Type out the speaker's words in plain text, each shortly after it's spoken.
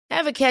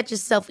Ever catch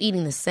yourself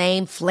eating the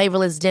same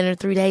flavorless dinner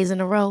 3 days in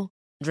a row?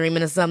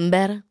 Dreaming of something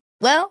better?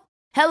 Well,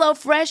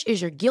 HelloFresh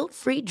is your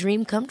guilt-free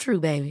dream come true,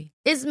 baby.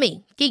 It's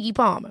me, Keke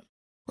Palmer.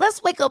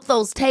 Let's wake up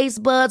those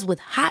taste buds with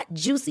hot,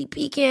 juicy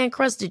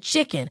pecan-crusted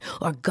chicken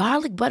or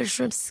garlic butter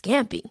shrimp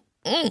scampi.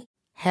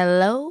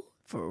 Hello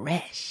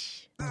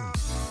Fresh.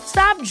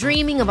 Stop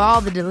dreaming of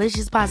all the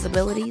delicious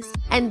possibilities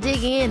and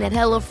dig in at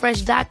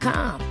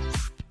HelloFresh.com.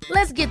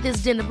 Let's get this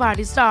dinner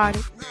party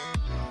started.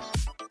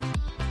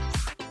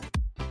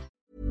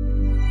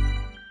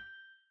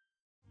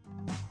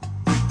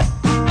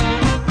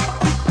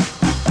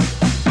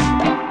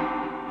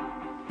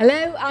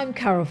 Hello, I'm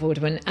Carol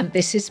Vorderman, and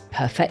this is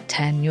Perfect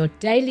 10, your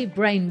daily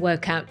brain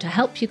workout to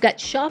help you get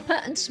sharper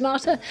and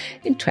smarter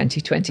in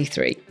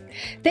 2023.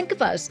 Think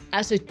of us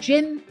as a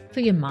gym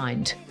for your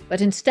mind,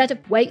 but instead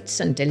of weights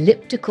and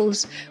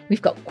ellipticals,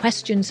 we've got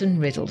questions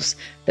and riddles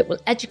that will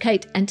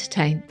educate,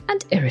 entertain,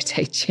 and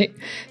irritate you.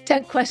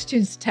 10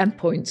 questions, 10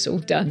 points, all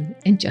done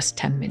in just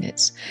 10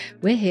 minutes.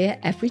 We're here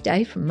every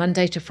day from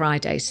Monday to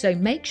Friday, so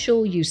make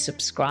sure you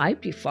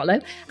subscribe, you follow,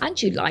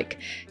 and you like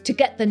to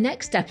get the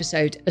next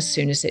episode as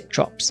soon as it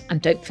drops.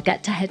 And don't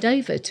forget to head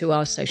over to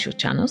our social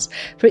channels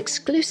for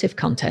exclusive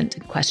content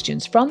and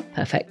questions from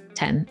Perfect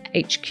 10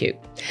 HQ.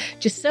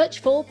 Just search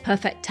for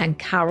Perfect 10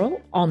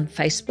 Carol on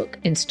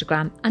Facebook,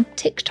 Instagram, and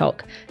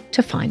TikTok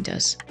to find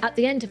us. At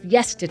the end of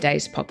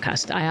yesterday's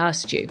podcast, I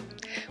asked you,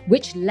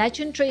 which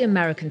legendary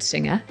American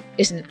singer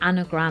is an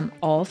anagram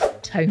of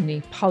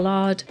Tony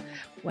Pollard?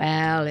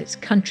 Well, it's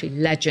country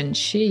legend.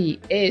 She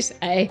is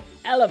a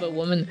hell of a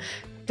woman.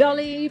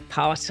 Dolly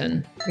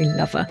Parton. We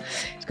love her.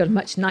 It's got a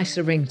much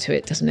nicer ring to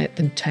it, doesn't it,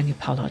 than Tony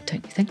Pollard,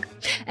 don't you think?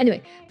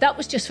 Anyway, that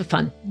was just for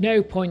fun.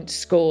 No points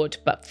scored.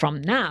 But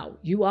from now,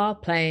 you are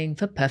playing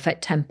for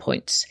perfect 10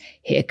 points.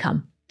 Here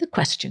come the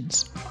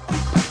questions.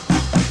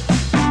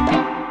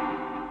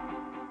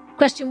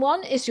 Question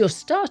 1 is your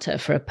starter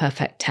for a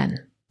perfect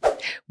 10.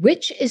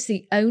 Which is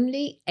the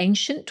only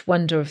ancient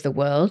wonder of the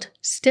world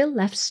still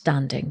left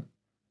standing?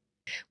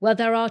 Well,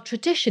 there are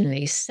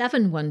traditionally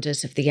 7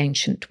 wonders of the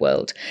ancient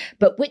world,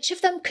 but which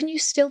of them can you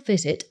still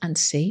visit and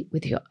see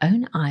with your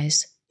own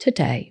eyes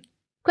today?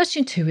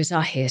 Question 2 is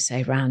our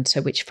hearsay round,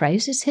 so which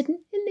phrase is hidden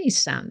in these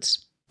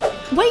sounds?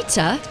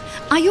 Waiter,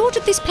 I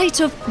ordered this plate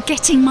of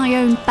getting my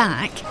own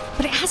back,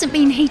 but it hasn't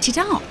been heated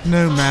up.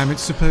 No, ma'am,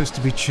 it's supposed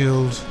to be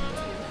chilled.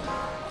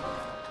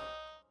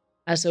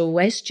 As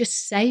always,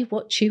 just say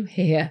what you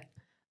hear.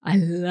 I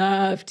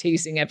love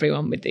teasing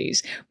everyone with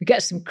these. We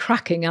get some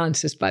cracking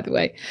answers, by the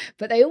way,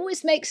 but they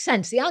always make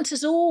sense. The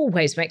answers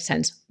always make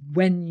sense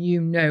when you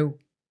know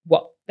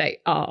what they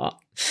are.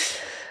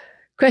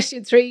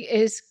 Question 3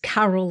 is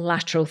Carol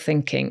lateral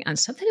thinking, and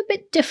something a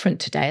bit different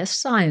today, a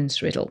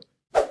science riddle.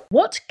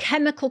 What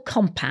chemical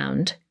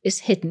compound is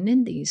hidden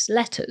in these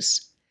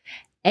letters?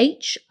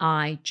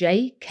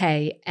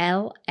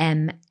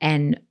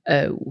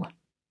 HIJKLMNO.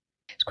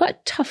 It's quite a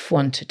tough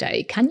one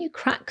today. Can you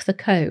crack the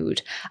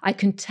code? I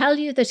can tell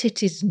you that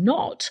it is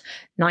not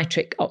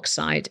nitric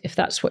oxide, if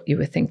that's what you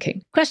were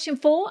thinking. Question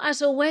 4,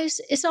 as always,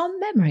 is our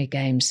memory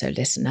game. So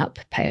listen up,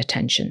 pay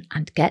attention,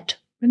 and get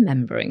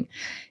remembering.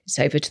 It's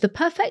over to the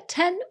Perfect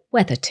 10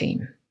 weather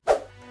team.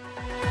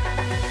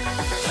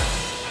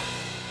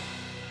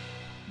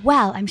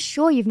 Well, I'm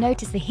sure you've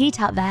noticed the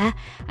heat out there,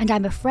 and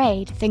I'm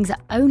afraid things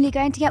are only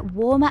going to get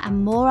warmer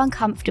and more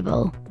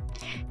uncomfortable.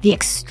 The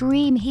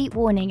extreme heat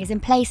warning is in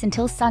place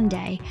until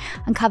Sunday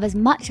and covers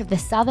much of the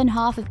southern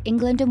half of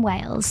England and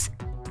Wales.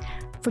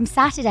 From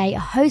Saturday, a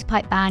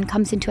hosepipe ban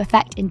comes into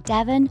effect in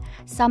Devon,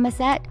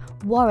 Somerset,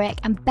 Warwick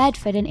and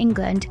Bedford in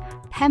England,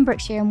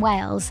 Pembrokeshire in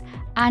Wales,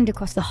 and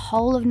across the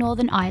whole of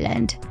Northern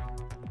Ireland.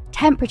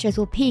 Temperatures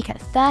will peak at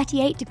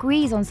 38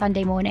 degrees on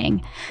Sunday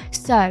morning,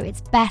 so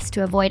it's best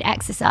to avoid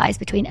exercise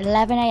between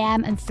 11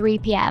 a.m. and 3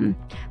 p.m.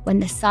 when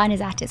the sun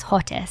is at its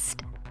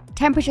hottest.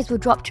 Temperatures will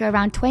drop to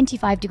around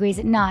 25 degrees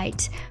at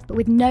night, but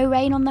with no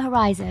rain on the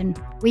horizon,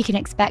 we can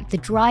expect the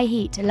dry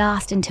heat to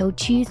last until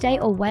Tuesday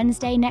or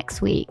Wednesday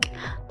next week.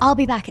 I'll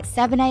be back at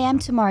 7 a.m.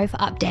 tomorrow for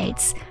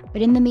updates,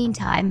 but in the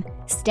meantime,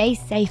 stay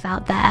safe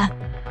out there.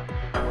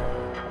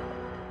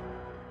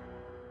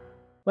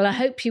 Well, I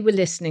hope you were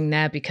listening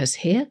there, because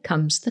here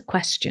comes the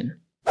question.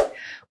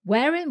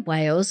 Where in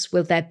Wales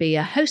will there be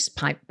a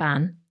hosepipe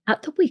ban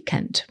at the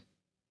weekend?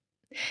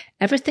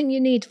 Everything you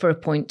need for a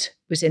point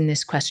was in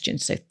this question,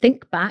 so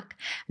think back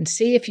and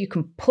see if you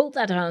can pull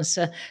that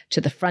answer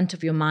to the front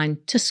of your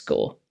mind to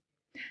score.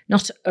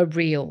 Not a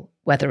real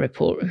weather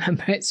report,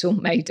 remember, it's all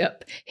made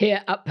up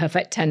here at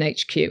Perfect 10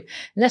 HQ.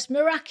 Unless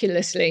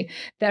miraculously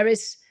there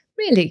is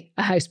really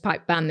a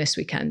hosepipe ban this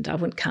weekend. I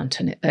wouldn't count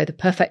on it, though. The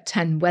Perfect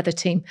 10 weather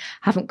team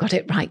haven't got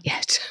it right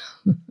yet.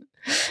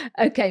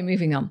 Okay,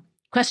 moving on.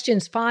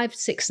 Questions 5,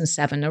 6 and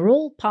 7 are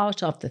all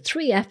part of the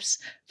 3F's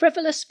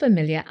Frivolous,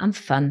 Familiar and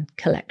Fun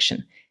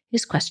collection.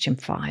 Here's question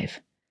 5.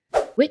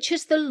 Which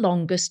is the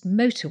longest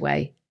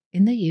motorway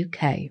in the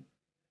UK?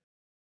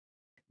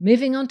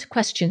 Moving on to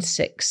question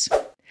 6.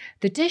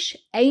 The dish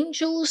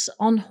Angels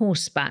on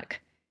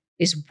Horseback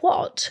is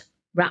what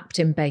wrapped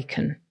in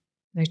bacon?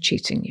 No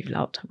cheating, you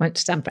lot. I won't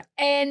stand for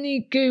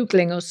any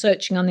Googling or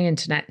searching on the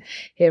internet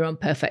here on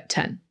Perfect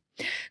 10.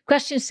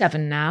 Question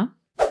 7 now.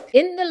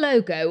 In the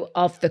logo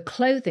of the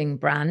clothing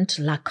brand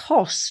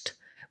Lacoste,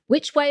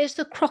 which way is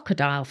the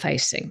crocodile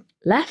facing?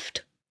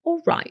 Left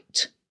or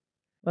right?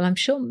 Well, I'm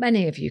sure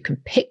many of you can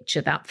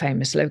picture that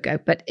famous logo,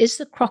 but is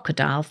the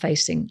crocodile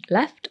facing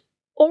left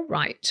or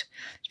right?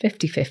 It's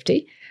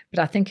 50-50, but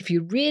I think if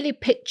you really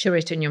picture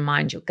it in your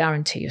mind, you'll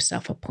guarantee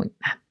yourself a point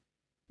there.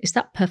 Is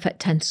that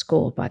perfect 10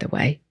 score, by the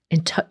way,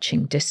 in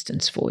touching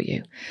distance for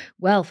you?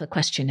 Well, for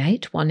question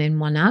 8, 1 in,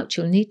 1 out,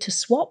 you'll need to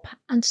swap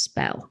and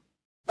spell.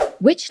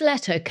 Which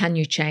letter can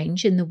you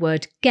change in the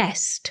word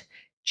guest,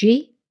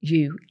 G-U-E-S-T,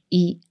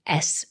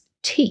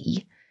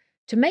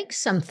 to make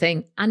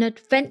something an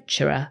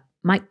adventurer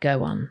might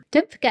go on?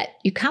 Don't forget,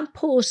 you can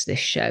pause this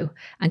show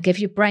and give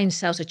your brain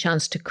cells a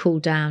chance to cool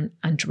down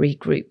and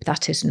regroup.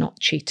 That is not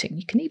cheating.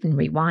 You can even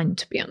rewind,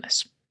 to be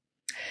honest.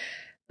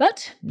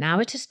 But now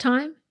it is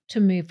time to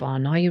move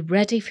on. Are you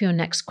ready for your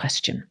next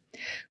question?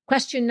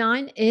 Question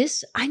 9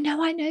 is, I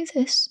know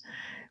this.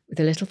 With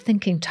a little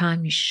thinking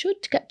time, you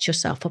should get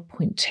yourself a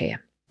point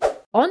here.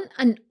 On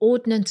an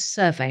Ordnance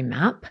Survey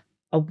map,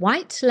 a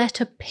white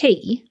letter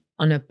P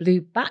on a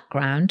blue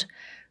background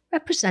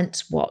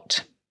represents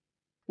what?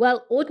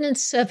 Well,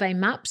 Ordnance Survey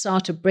maps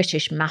are to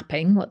British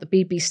mapping what the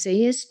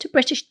BBC is to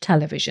British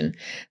television.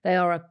 They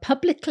are a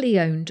publicly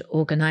owned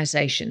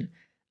organisation,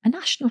 a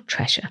national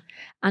treasure,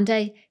 and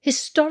a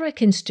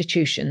historic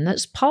institution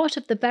that's part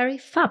of the very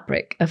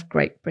fabric of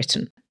Great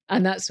Britain.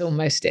 And that's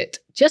almost it.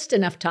 Just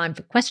enough time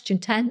for question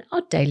 10,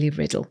 our daily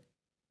riddle.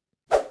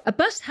 A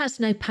bus has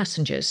no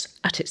passengers.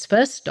 At its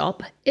first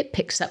stop, it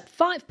picks up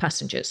 5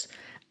 passengers.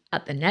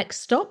 At the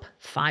next stop,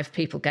 5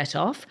 people get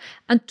off,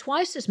 and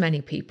twice as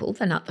many people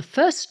than at the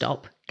first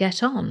stop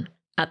get on.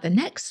 At the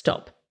next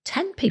stop,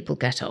 10 people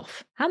get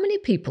off. How many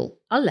people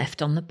are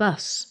left on the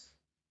bus?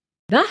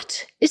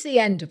 That is the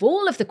end of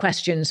all of the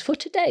questions for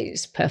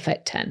today's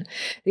Perfect 10.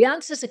 The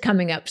answers are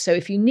coming up, so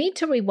if you need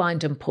to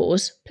rewind and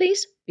pause,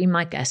 please be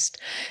my guest.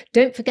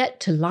 Don't forget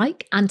to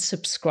like and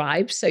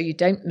subscribe so you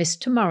don't miss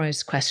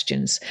tomorrow's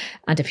questions.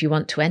 And if you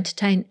want to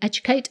entertain,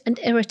 educate and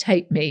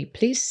irritate me,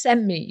 please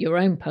send me your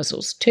own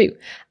puzzles too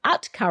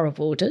at Carol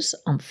Borders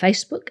on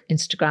Facebook,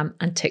 Instagram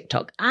and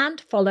TikTok,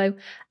 and follow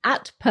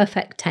at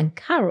Perfect 10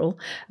 Carol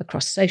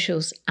across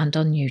socials and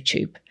on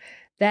YouTube.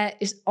 There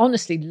is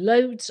honestly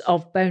loads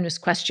of bonus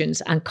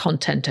questions and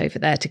content over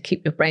there to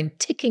keep your brain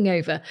ticking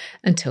over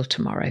until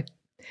tomorrow.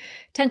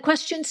 10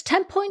 questions,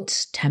 10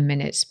 points, 10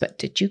 minutes. But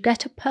did you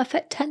get a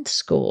perfect 10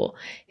 score?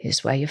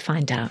 Here's where you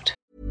find out.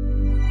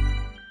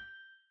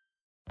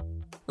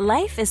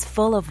 Life is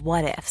full of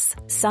what-ifs.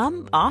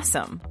 Some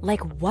awesome, like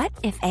what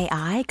if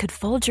AI could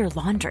fold your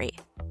laundry?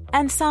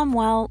 And some,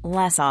 well,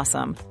 less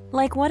awesome,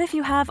 like what if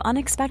you have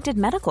unexpected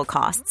medical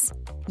costs?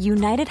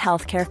 United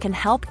Healthcare can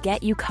help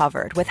get you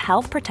covered with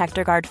Health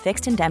Protector Guard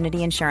fixed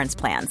indemnity insurance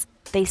plans.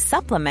 They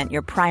supplement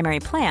your primary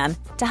plan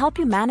to help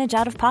you manage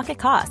out-of-pocket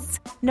costs.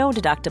 No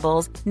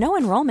deductibles, no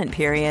enrollment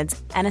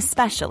periods, and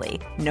especially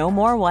no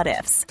more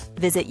what-ifs.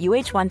 Visit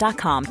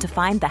uh1.com to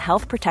find the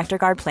Health Protector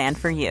Guard plan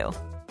for you.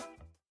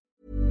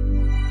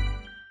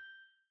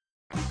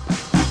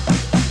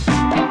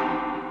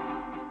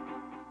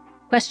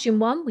 Question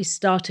 1 we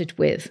started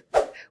with.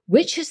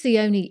 Which is the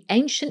only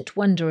ancient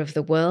wonder of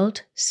the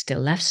world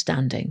still left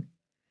standing?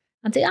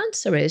 And the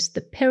answer is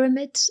the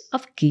Pyramids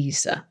of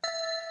Giza.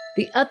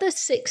 The other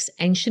 6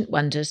 ancient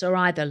wonders are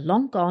either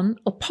long gone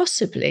or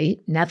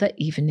possibly never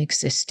even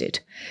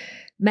existed.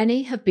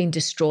 Many have been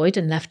destroyed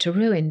and left to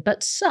ruin,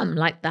 but some,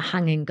 like the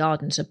Hanging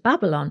Gardens of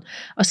Babylon,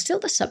 are still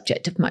the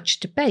subject of much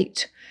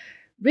debate.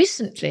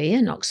 Recently,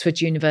 an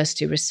Oxford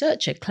University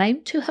researcher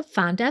claimed to have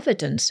found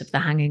evidence of the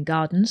Hanging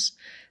Gardens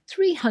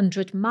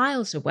 300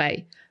 miles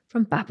away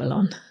from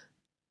Babylon.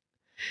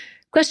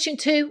 Question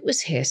 2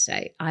 was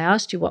hearsay. I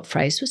asked you what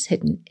phrase was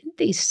hidden in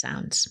these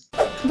sounds.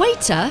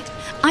 Waiter,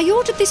 I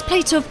ordered this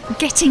plate of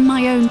getting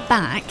my own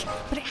back,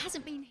 but it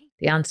hasn't been...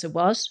 The answer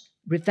was,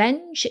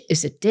 revenge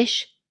is a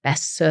dish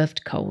best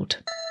served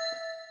cold.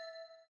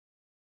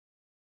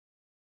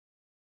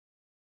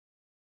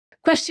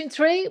 Question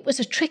 3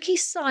 was a tricky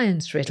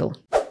science riddle.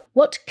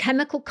 What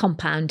chemical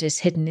compound is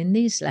hidden in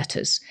these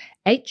letters?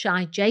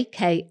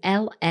 HIJKLMNO.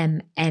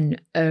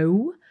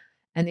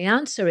 And the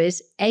answer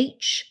is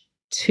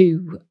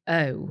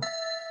H2O,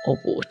 or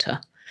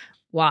water.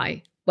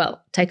 Why?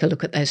 Well, take a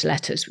look at those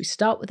letters. We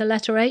start with the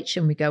letter H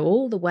and we go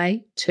all the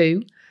way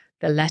to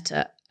the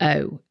letter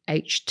O,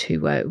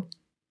 H2O.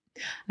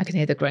 I can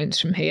hear the groans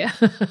from here.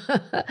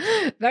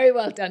 Very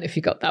well done if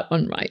you got that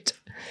one right.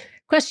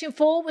 Question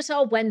 4 was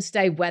our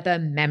Wednesday weather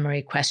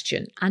memory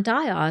question, and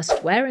I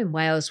asked where in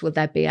Wales will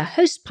there be a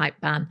hosepipe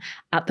ban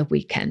at the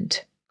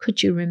weekend?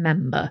 Could you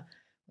remember?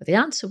 Well, the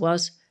answer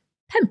was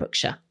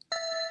Pembrokeshire.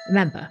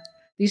 Remember,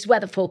 these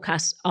weather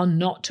forecasts are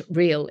not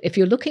real. If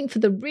you're looking for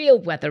the real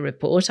weather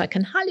report, I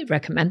can highly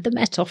recommend the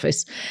Met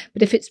Office.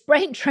 But if it's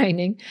brain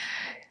training,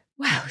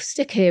 well,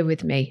 stick here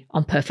with me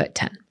on Perfect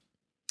 10.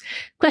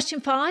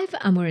 Question 5,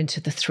 and we're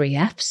into the 3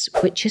 Fs.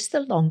 Which is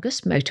the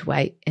longest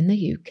motorway in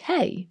the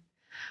UK?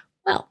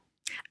 Well,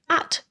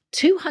 at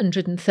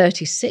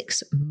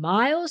 236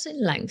 miles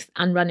in length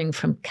and running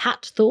from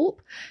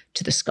Catthorpe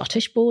to the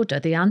Scottish border,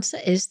 the answer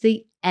is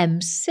the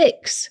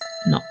M6,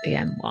 not the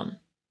M1.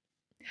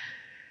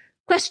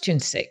 Question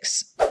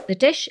 6. The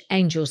dish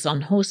Angels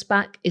on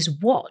Horseback is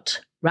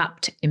what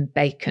wrapped in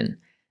bacon?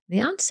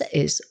 The answer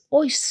is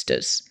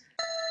oysters.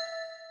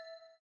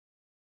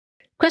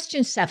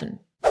 Question 7.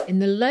 In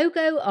the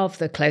logo of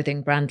the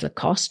clothing brand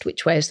Lacoste,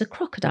 which way is the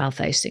crocodile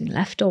facing,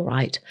 left or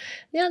right?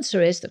 The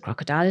answer is the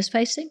crocodile is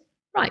facing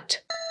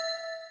right.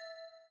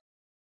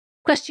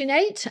 Question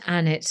 8,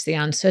 and it's the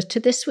answer to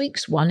this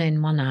week's One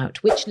In, One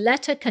Out. Which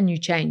letter can you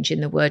change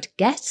in the word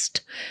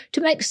guest to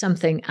make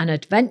something an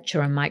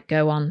adventurer might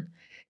go on?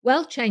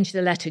 Well, change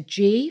the letter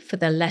G for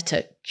the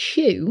letter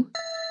Q,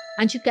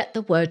 and you get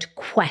the word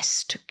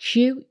quest,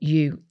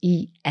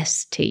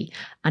 Q-U-E-S-T,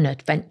 an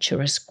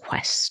adventurer's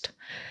quest.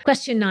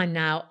 Question 9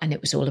 now, and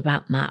it was all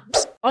about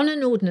maps. On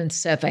an Ordnance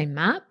Survey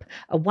map,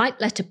 a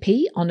white letter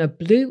P on a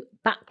blue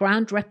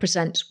background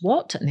represents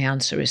what? And the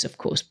answer is, of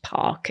course,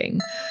 parking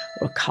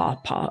or a car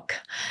park.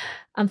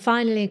 And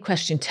finally,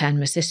 question 10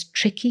 was this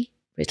tricky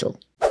riddle.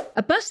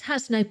 A bus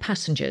has no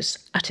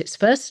passengers. At its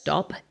first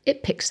stop,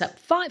 it picks up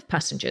 5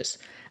 passengers.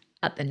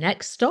 At the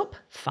next stop,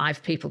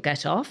 5 people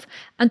get off,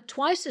 and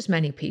twice as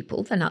many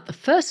people than at the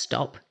first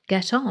stop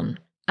get on.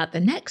 At the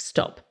next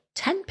stop,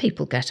 10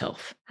 people get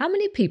off. How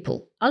many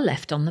people are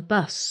left on the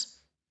bus?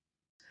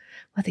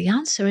 Well, the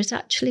answer is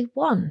actually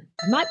 1.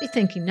 You might be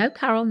thinking, no,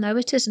 Carol, no,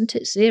 it isn't,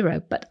 it's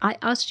 0. But I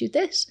asked you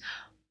this,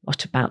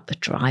 what about the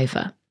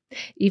driver?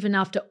 Even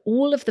after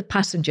all of the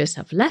passengers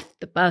have left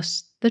the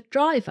bus, the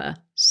driver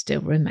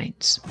still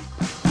remains.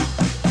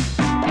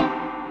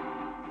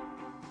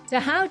 So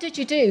how did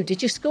you do?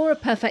 Did you score a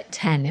perfect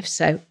 10? If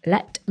so,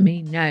 let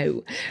me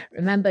know.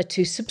 Remember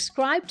to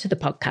subscribe to the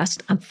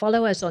podcast and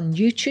follow us on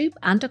YouTube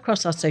and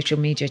across our social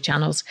media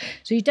channels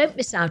so you don't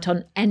miss out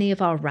on any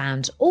of our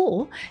rounds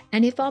or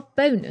any of our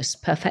bonus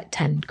Perfect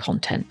 10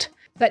 content.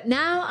 But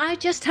now I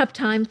just have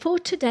time for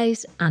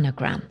today's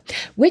anagram.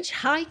 Which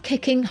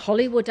high-kicking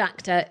Hollywood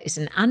actor is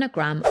an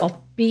anagram of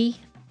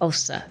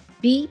Be-ulcer?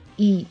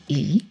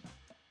 B-E-E-U-L-C-E-R.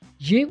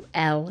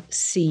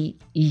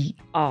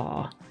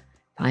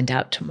 Find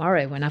out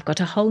tomorrow when I've got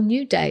a whole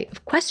new day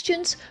of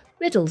questions,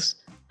 riddles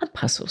and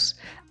puzzles.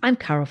 I'm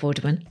Carol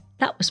Vorderman.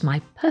 That was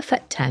my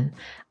Perfect 10.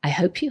 I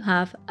hope you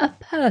have a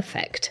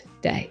perfect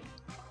day.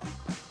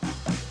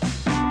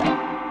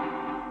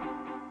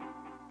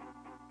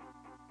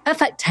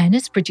 Perfect 10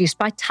 is produced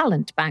by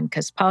Talent Bank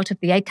as part of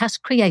the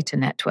Acast Creator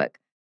Network.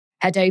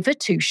 Head over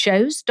to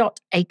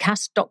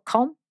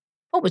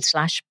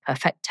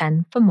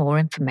shows.acast.com/perfect10 for more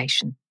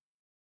information.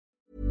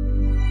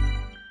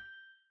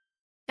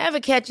 Ever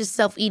catch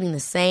yourself eating the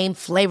same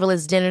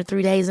flavorless dinner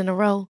 3 days in a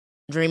row?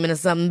 Dreaming of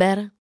something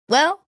better?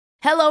 Well,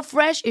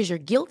 HelloFresh is your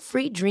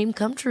guilt-free dream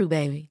come true,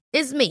 baby.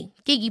 It's me,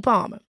 Keke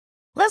Palmer.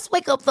 Let's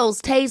wake up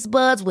those taste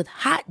buds with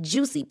hot,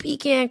 juicy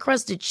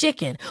pecan-crusted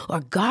chicken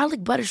or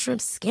garlic butter shrimp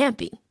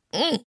scampi.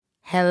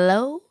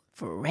 Hello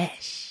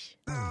Fresh.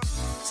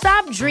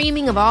 Stop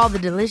dreaming of all the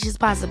delicious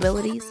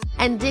possibilities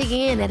and dig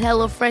in at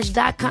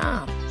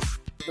HelloFresh.com.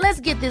 Let's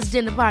get this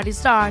dinner party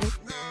started.